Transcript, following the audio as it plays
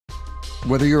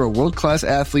Whether you're a world-class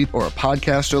athlete or a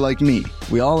podcaster like me,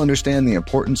 we all understand the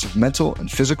importance of mental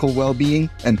and physical well-being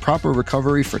and proper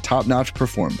recovery for top-notch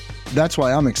performance. That's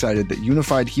why I'm excited that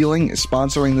Unified Healing is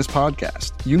sponsoring this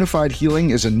podcast. Unified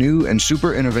Healing is a new and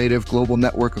super innovative global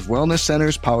network of wellness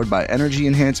centers powered by Energy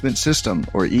Enhancement System,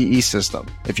 or EE System.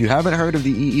 If you haven't heard of the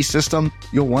EE System,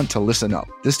 you'll want to listen up.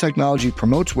 This technology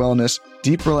promotes wellness,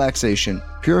 deep relaxation,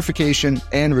 purification,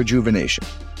 and rejuvenation.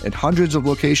 In hundreds of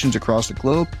locations across the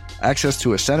globe, access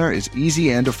to a center is easy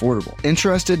and affordable.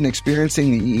 Interested in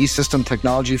experiencing the EE System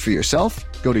technology for yourself?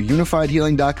 Go to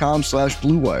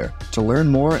unifiedhealing.com/bluewire to learn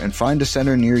more and find a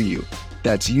center near you.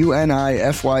 That's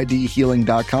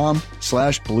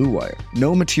unifydhealing.com/bluewire.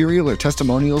 No material or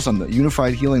testimonials on the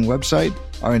Unified Healing website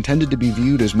are intended to be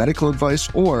viewed as medical advice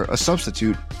or a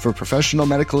substitute for professional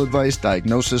medical advice,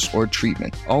 diagnosis, or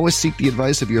treatment. Always seek the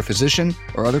advice of your physician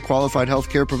or other qualified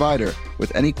healthcare provider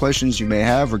with any questions you may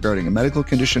have regarding a medical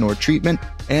condition or treatment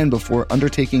and before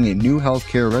undertaking a new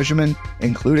healthcare regimen,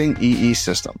 including EE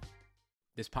System.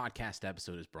 This podcast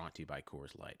episode is brought to you by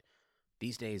Coors Light.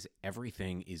 These days,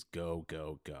 everything is go,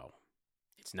 go, go.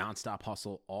 It's nonstop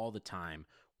hustle all the time.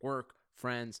 Work,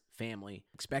 friends, family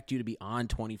expect you to be on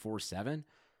 24/7.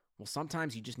 Well,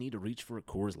 sometimes you just need to reach for a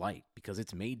Coors Light because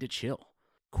it's made to chill.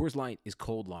 Coors Light is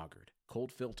cold lagered,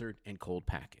 cold filtered, and cold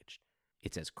packaged.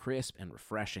 It's as crisp and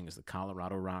refreshing as the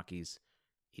Colorado Rockies.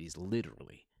 It is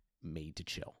literally made to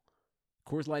chill.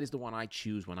 Coors Light is the one I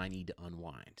choose when I need to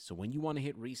unwind. So when you want to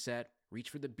hit reset,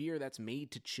 reach for the beer that's made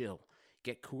to chill.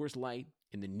 Get Coors Light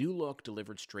in the new look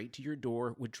delivered straight to your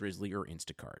door with Drizzly or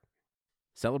Instacart.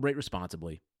 Celebrate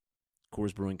responsibly.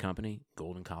 Coors Brewing Company,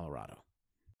 Golden, Colorado.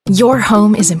 Your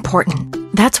home is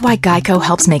important. That's why Geico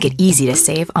helps make it easy to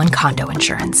save on condo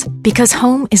insurance. Because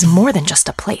home is more than just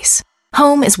a place.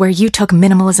 Home is where you took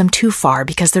minimalism too far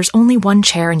because there's only one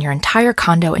chair in your entire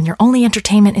condo and your only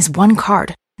entertainment is one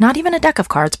card. Not even a deck of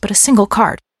cards, but a single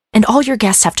card. And all your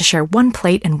guests have to share one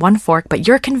plate and one fork, but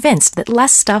you're convinced that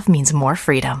less stuff means more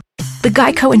freedom. The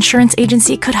Geico Insurance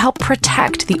Agency could help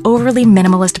protect the overly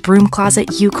minimalist broom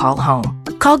closet you call home.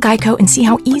 Call Geico and see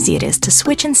how easy it is to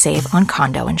switch and save on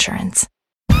condo insurance.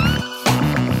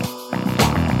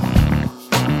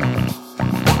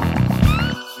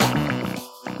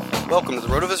 Welcome to the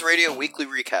RotoViz Radio Weekly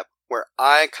Recap, where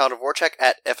I, Kyle Dvorak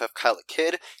at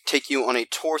FFKyleKid, take you on a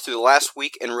tour through the last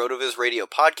week in RotoViz Radio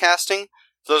podcasting.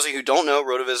 For those of you who don't know,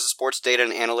 RotoViz is a sports data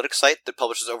and analytics site that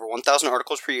publishes over 1,000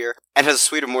 articles per year and has a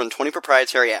suite of more than 20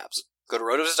 proprietary apps. Go to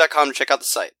rotoviz.com to check out the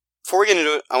site. Before we get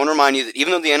into it, I want to remind you that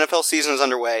even though the NFL season is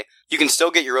underway, you can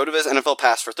still get your RotoViz NFL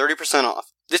Pass for 30%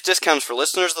 off. This discount is for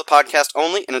listeners of the podcast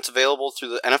only, and it's available through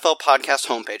the NFL Podcast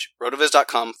homepage,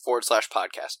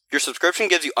 rotoviz.com/podcast. Your subscription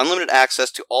gives you unlimited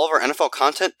access to all of our NFL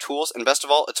content, tools, and best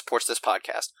of all, it supports this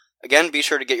podcast. Again, be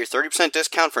sure to get your 30%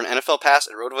 discount for an NFL Pass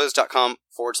at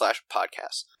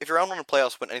rotoviz.com/podcast. If your round one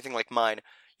playoffs went anything like mine,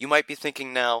 you might be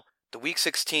thinking now, the Week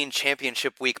 16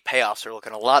 championship week payoffs are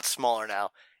looking a lot smaller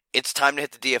now. It's time to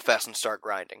hit the DFS and start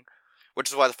grinding. Which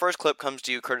is why the first clip comes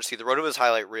to you courtesy of the RotoViz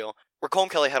highlight reel, where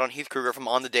Colm Kelly had on Heath Kruger from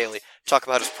On the Daily to talk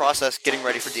about his process getting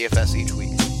ready for DFS each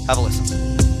week. Have a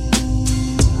listen.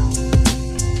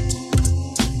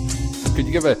 Could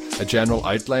you give a general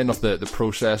outline of the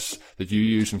process that you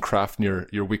use in crafting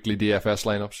your weekly DFS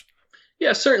lineups?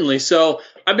 Yeah, certainly. So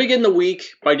I begin the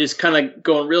week by just kind of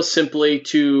going real simply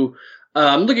to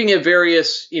looking at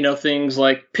various things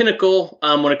like Pinnacle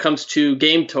when it comes to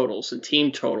game totals and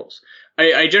team totals.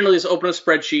 I generally just open a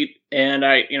spreadsheet and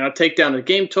I take down the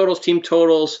game totals, team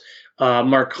totals,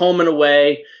 mark home and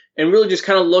away, and really just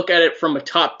kind of look at it from a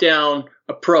top-down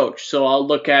approach. So I'll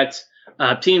look at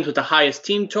teams with the highest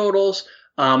team totals.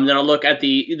 Then I'll look at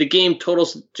the game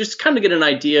totals, just kind of get an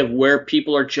idea of where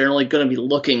people are generally going to be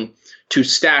looking to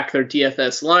stack their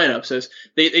DFS lineups. As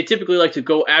they typically like to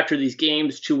go after these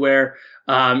games to where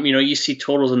you see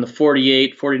totals in the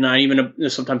 48, 49, even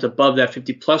sometimes above that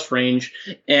 50-plus range.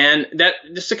 And that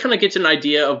just to kind of get an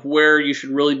idea of where you should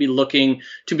really be looking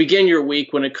to begin your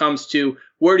week when it comes to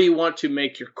where do you want to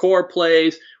make your core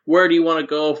plays, where do you want to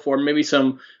go for maybe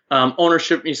some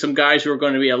ownership, some guys who are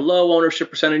going to be at low ownership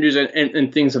percentages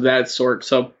and things of that sort.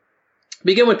 So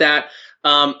begin with that.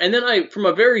 And then from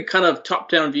a very kind of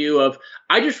top-down view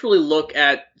I just really look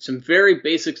at some very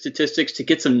basic statistics to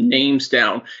get some names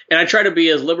down. And I try to be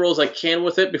as liberal as I can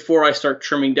with it before I start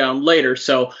trimming down later.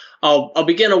 So I'll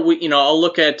begin a week, I'll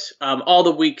look at all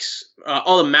the weeks,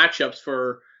 all the matchups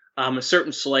for a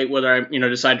certain slate, whether I,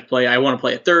 decide to play, I want to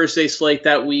play a Thursday slate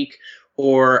that week,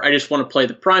 or I just want to play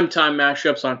the primetime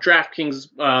matchups on DraftKings,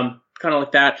 kind of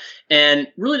like that. And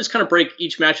really just kind of break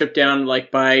each matchup down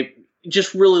by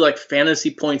just really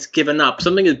fantasy points given up,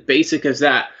 something as basic as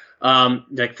that.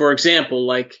 Like, for example,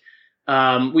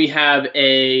 we have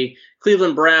a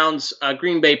Cleveland Browns,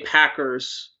 Green Bay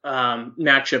Packers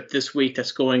matchup this week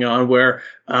that's going on where,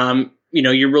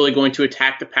 you're really going to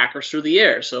attack the Packers through the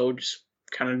air. So just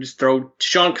throw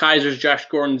Deshaun Kaiser's, Josh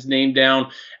Gordon's name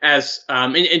down as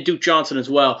and Duke Johnson as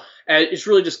well. It's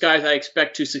really just guys I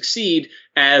expect to succeed,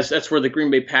 as that's where the Green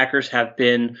Bay Packers have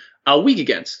been weak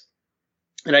against.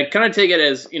 And I kind of take it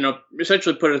as,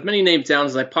 essentially put as many names down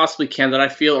as I possibly can that I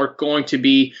feel are going to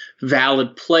be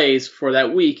valid plays for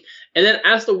that week. And then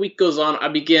as the week goes on, I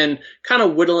begin kind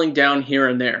of whittling down here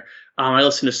and there. I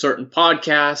listen to certain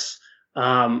podcasts,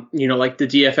 like the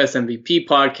DFS MVP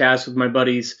podcast with my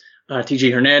buddies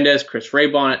TJ Hernandez, Chris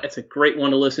Raybon. It's a great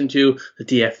one to listen to. The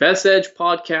DFS Edge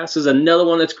podcast is another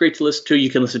one that's great to listen to. You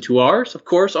can listen to ours, of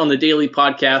course, on the daily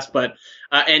podcast, but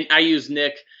and I use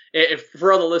Nick. If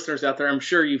for other listeners out there, I'm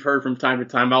sure you've heard from time to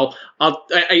time.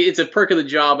 It's a perk of the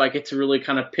job. I get to really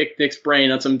kind of pick Nick's brain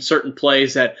on some certain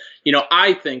plays that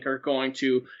I think are going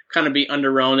to kind of be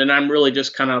under-owned, and I'm really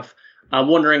just kind of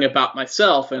wondering about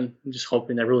myself, and I'm just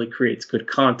hoping that really creates good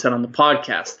content on the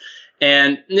podcast.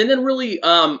 And then really,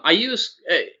 I use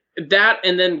that,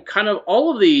 and then kind of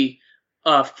all of the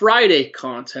Friday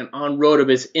content on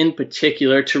RotoViz in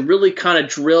particular to really kind of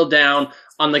drill down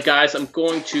on the guys I'm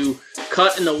going to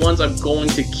cut and the ones I'm going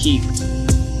to keep.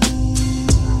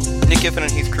 Nick Giffen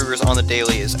and Heath Kruger's On the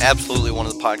Daily is absolutely one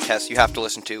of the podcasts you have to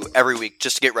listen to every week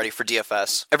just to get ready for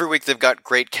DFS. Every week they've got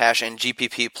great cash and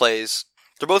GPP plays.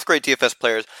 They're both great DFS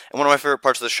players, and one of my favorite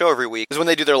parts of the show every week is when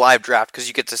they do their live draft, because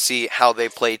you get to see how they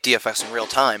play DFS in real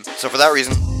time. So for that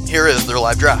reason, here is their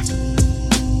live draft.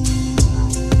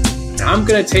 I'm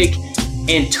going to take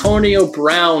Antonio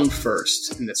Brown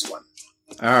first in this one.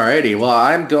 Alrighty, well,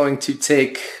 I'm going to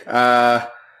take,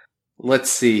 let's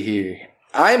see here.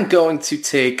 I'm going to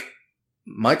take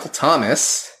Michael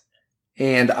Thomas,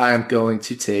 and I'm going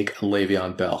to take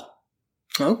Le'Veon Bell.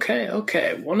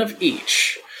 Okay, one of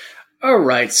each. All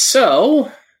right,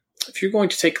 so if you're going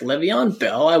to take Le'Veon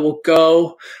Bell, I will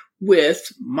go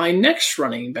with my next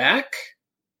running back.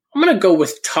 I'm going to go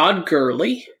with Todd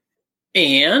Gurley.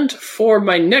 And for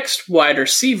my next wide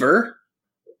receiver,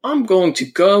 I'm going to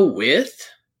go with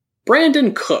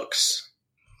Brandon Cooks.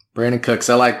 Brandon Cooks,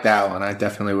 I like that one. I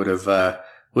definitely would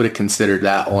have considered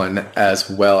that one as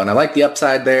well. And I like the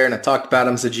upside there, and I talked about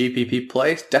him as a GPP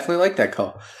play. Definitely like that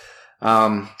call.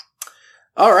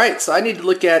 All right, so I need to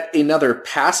look at another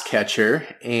pass catcher,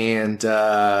 and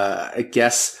I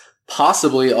guess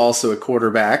possibly also a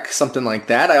quarterback, something like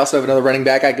that. I also have another running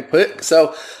back I could put.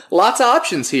 So lots of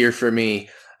options here for me.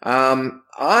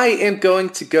 I am going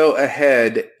to go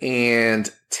ahead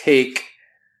and take,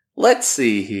 let's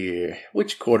see here.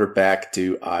 Which quarterback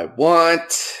do I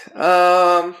want?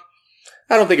 I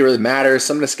don't think it really matters.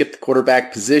 So I'm going to skip the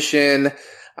quarterback position.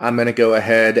 I'm going to go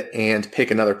ahead and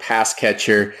pick another pass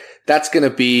catcher. That's going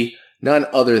to be none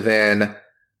other than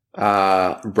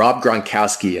Rob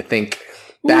Gronkowski. I think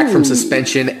back from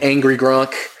suspension, angry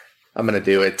Gronk. I'm going to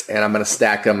do it, and I'm going to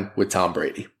stack him with Tom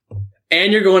Brady.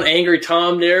 And you're going angry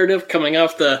Tom narrative coming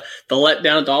off the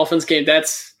letdown Dolphins game. That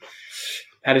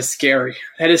is scary.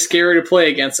 That is scary to play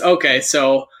against. Okay,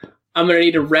 so I'm going to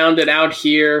need to round it out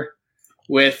here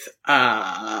with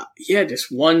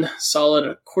just one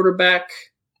solid quarterback.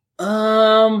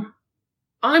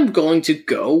 I'm going to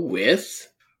go with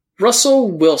Russell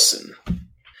Wilson.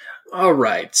 All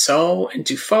right, so, and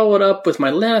to follow it up with my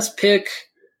last pick,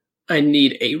 I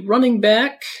need a running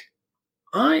back.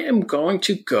 I am going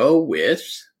to go with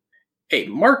a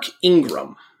Mark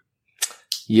Ingram.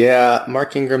 Yeah,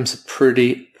 Mark Ingram's a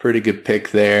pretty good pick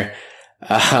there.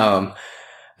 I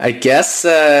guess,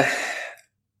 I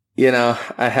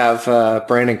have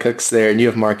Brandon Cooks there, and you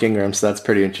have Mark Ingram, so that's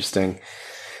pretty interesting.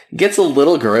 It gets a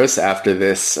little gross after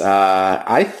this.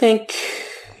 I think,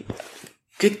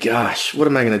 good gosh, what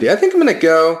am I going to do? I think I'm going to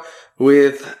go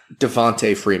with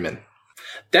Devontae Freeman.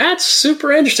 That's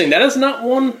super interesting. That is not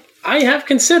one I have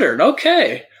considered.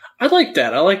 Okay. I like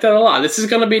that. I like that a lot. This is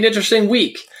going to be an interesting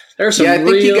week. There's some I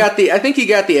think you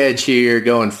got the edge here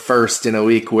going first in a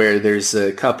week where there's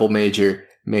a couple major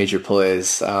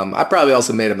plays. I probably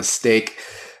also made a mistake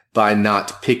by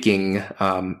not picking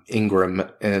Ingram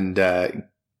and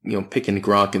picking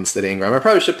Gronk instead of Ingram. I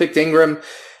probably should have picked Ingram,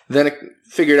 then I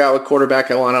figured out what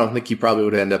quarterback I want. I don't think you probably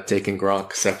would end up taking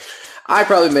Gronk. So I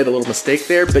probably made a little mistake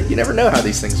there, but you never know how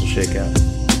these things will shake out.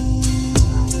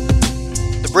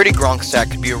 The Brady Gronk stack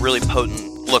could be a really potent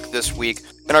look this week.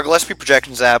 In our Gillespie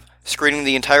Projections app, screening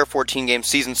the entire 14-game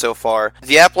season so far.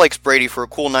 The app likes Brady for a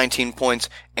cool 19 points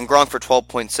and Gronk for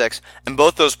 12.6, and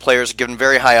both those players are given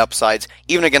very high upsides,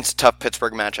 even against a tough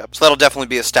Pittsburgh matchup. So that'll definitely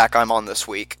be a stack I'm on this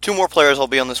week. 2 more players I'll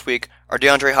be on this week are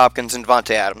DeAndre Hopkins and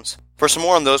Davante Adams. For some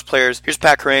more on those players, here's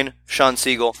Pat Crane, Sean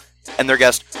Siegel, and their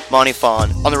guest, Monty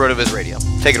Fawn, on the RotoViz Radio.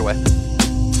 Take it away.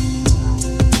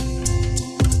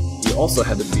 You also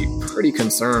had to be pretty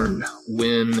concerned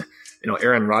when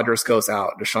Aaron Rodgers goes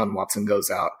out, Deshaun Watson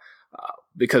goes out,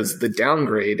 because the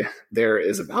downgrade there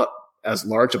is about as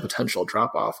large a potential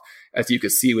drop-off as you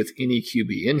could see with any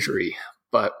QB injury.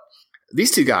 But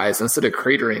these two guys, instead of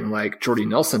cratering like Jordy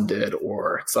Nelson did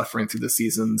or suffering through the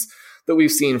seasons that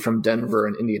we've seen from Denver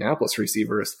and Indianapolis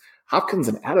receivers, Hopkins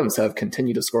and Adams have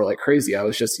continued to score like crazy. I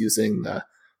was just using the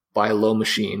buy low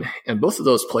machine, and both of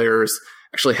those players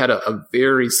actually had a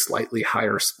very slightly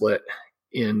higher split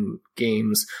in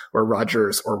games where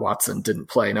Rodgers or Watson didn't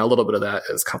play. Now, a little bit of that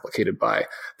is complicated by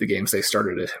the games they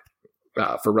started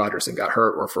for Rodgers and got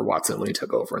hurt, or for Watson when he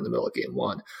took over in the middle of game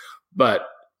 1. But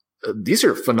these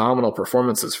are phenomenal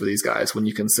performances for these guys when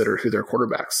you consider who their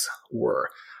quarterbacks were.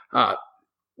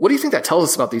 What do you think that tells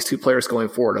us about these two players going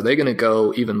forward? Are they going to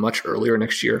go even much earlier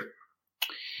next year?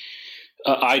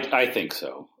 I think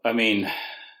so. I mean,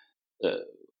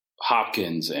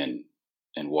 Hopkins and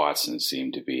Watson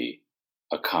seem to be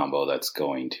a combo that's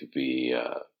going to be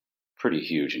pretty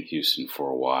huge in Houston for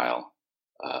a while,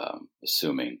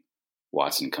 assuming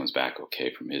Watson comes back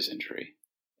okay from his injury.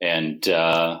 And,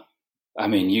 I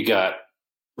mean, you got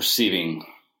receiving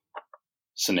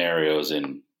scenarios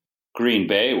in Green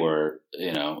Bay where,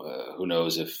 who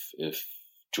knows if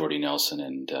Jordy Nelson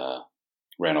and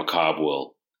Randall Cobb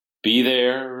will be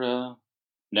there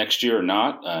next year or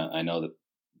not. I know that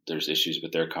there's issues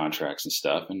with their contracts and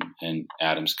stuff, and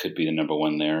Adams could be the number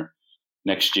 1 there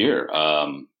next year.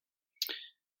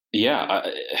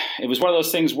 It was one of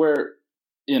those things where,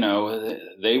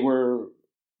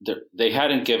 they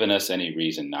hadn't given us any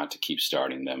reason not to keep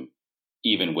starting them,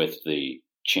 even with the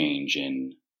change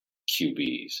in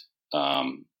QBs.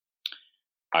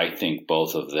 I think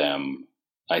both of them,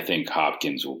 I think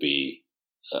Hopkins will be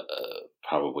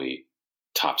probably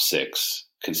top 6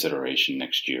 consideration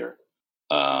next year.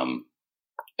 And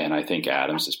I think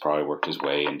Adams has probably worked his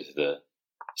way into the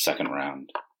second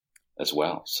round as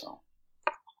well. So,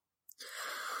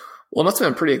 well, it must have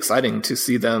been pretty exciting to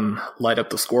see them light up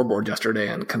the scoreboard yesterday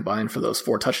and combine for those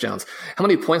 4 touchdowns. How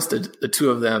many points did the two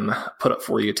of them put up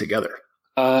for you together?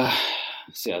 I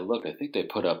think they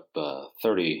put up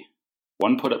 30.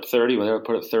 One put up 30, the other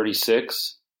put up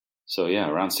 36. So, yeah,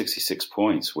 around 66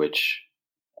 points, which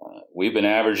we've been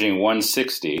averaging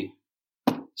 160.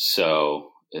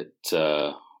 So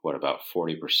about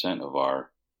 40% of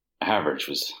our average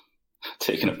was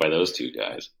taken up by those two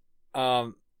guys.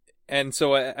 And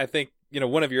so I think,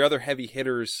 one of your other heavy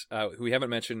hitters who we haven't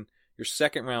mentioned, your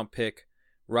second round pick,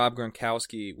 Rob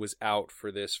Gronkowski, was out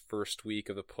for this first week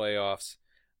of the playoffs.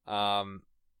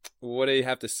 What do you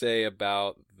have to say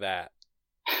about that?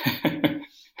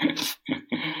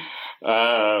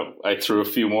 I threw a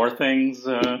few more things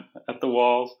at the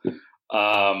walls.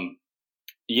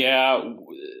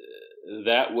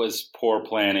 That was poor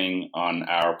planning on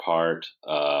our part.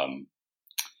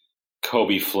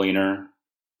 Kobe Fleener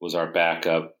was our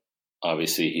backup.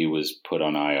 Obviously, he was put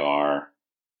on IR,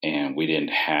 and we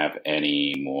didn't have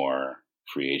any more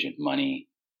free agent money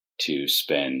to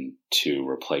spend to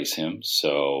replace him.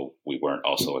 So we weren't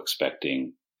also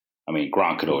expecting,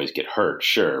 Gronk could always get hurt,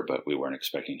 sure, but we weren't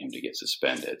expecting him to get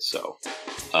suspended. So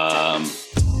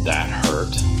that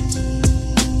hurt.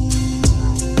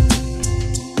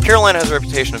 Carolina has a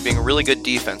reputation of being a really good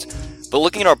defense, but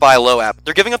looking at our buy low app,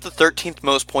 they're giving up the 13th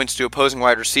most points to opposing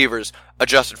wide receivers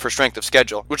adjusted for strength of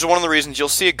schedule, which is one of the reasons you'll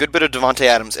see a good bit of Davante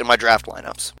Adams in my draft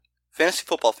lineups. Fantasy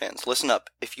football fans, listen up.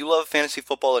 If you love fantasy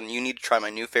football, then you need to try my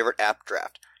new favorite app,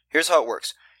 Draft. Here's how it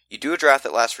works. You do a draft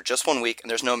that lasts for just 1 week, and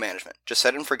there's no management. Just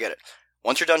set it and forget it.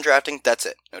 Once you're done drafting, that's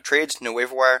it. No trades, no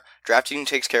waiver wire. Draft even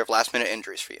takes care of last-minute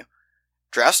injuries for you.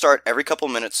 Drafts start every couple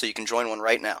minutes, so you can join one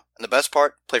right now. And the best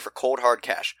part, play for cold, hard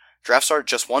cash. Drafts start at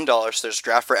just $1, so there's a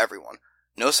draft for everyone.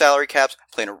 No salary caps,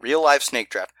 play in a real live snake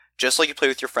draft, just like you play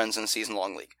with your friends in a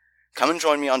season-long league. Come and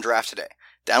join me on Draft today.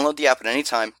 Download the app at any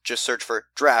time, just search for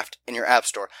Draft in your app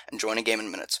store and join a game in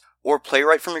minutes. Or play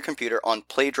right from your computer on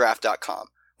playdraft.com.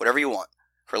 Whatever you want.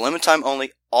 For a limited time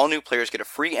only, all new players get a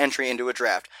free entry into a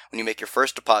draft when you make your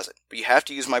first deposit, but you have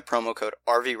to use my promo code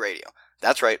RVRadio.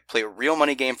 That's right, play a real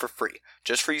money game for free,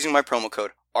 just for using my promo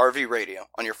code RVRadio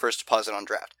on your first deposit on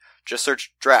Draft. Just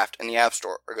search Draft in the App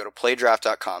Store or go to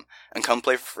playdraft.com and come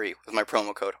play for free with my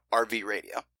promo code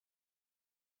RVRadio.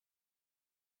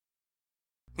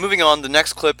 Moving on, the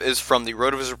next clip is from the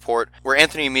RotoViz Report, where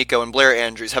Anthony Amico and Blair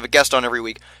Andrews have a guest on every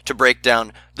week to break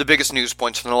down the biggest news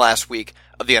points from the last week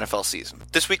of the NFL season.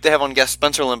 This week they have on guest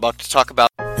Spencer Lindbuck to talk about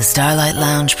The Starlight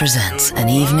Lounge presents An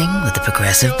Evening with the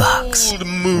Progressive Box. Old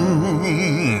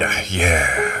moon,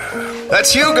 yeah.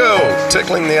 That's Hugo,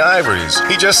 tickling the ivories.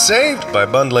 He just saved by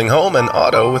bundling home and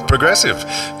auto with Progressive.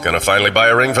 Gonna finally buy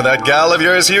a ring for that gal of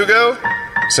yours, Hugo?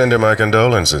 Send her my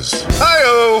condolences.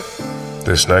 Hi-oh!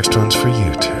 This next one's for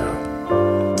you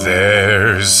two.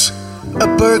 There's a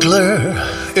burglar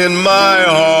in my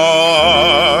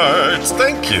heart.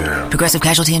 Thank you. Progressive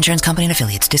Casualty Insurance Company and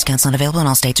Affiliates. Discounts not available in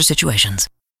all states or situations.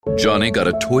 Johnny got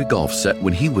a toy golf set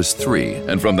when he was 3,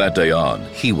 and from that day on,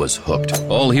 he was hooked.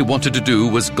 All he wanted to do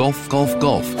was golf, golf,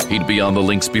 golf. He'd be on the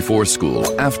links before school,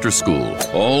 after school.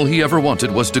 All he ever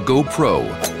wanted was to go pro.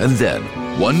 And then,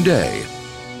 one day,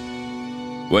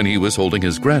 when he was holding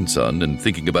his grandson and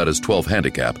thinking about his 12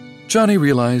 handicap, Johnny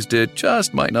realized it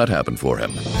just might not happen for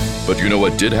him. But you know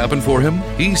what did happen for him?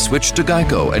 He switched to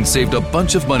Geico and saved a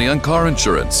bunch of money on car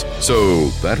insurance. So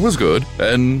that was good,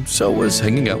 and so was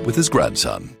hanging out with his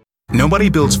grandson. Nobody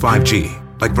builds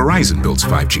 5G like Verizon builds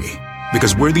 5G,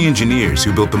 because we're the engineers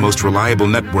who built the most reliable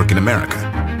network in America.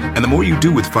 And the more you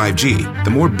do with 5G,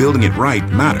 the more building it right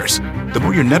matters. The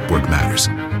more your network matters.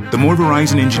 The more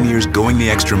Verizon engineers going the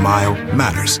extra mile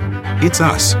matters. It's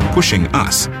us pushing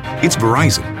us. It's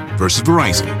Verizon versus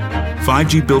Verizon.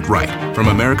 5G built right from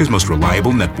America's most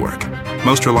reliable network.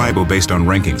 Most reliable based on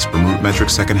rankings from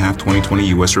RootMetrics second half 2020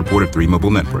 U.S. report of 3 mobile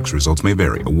networks. Results may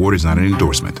vary. Award is not an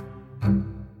endorsement.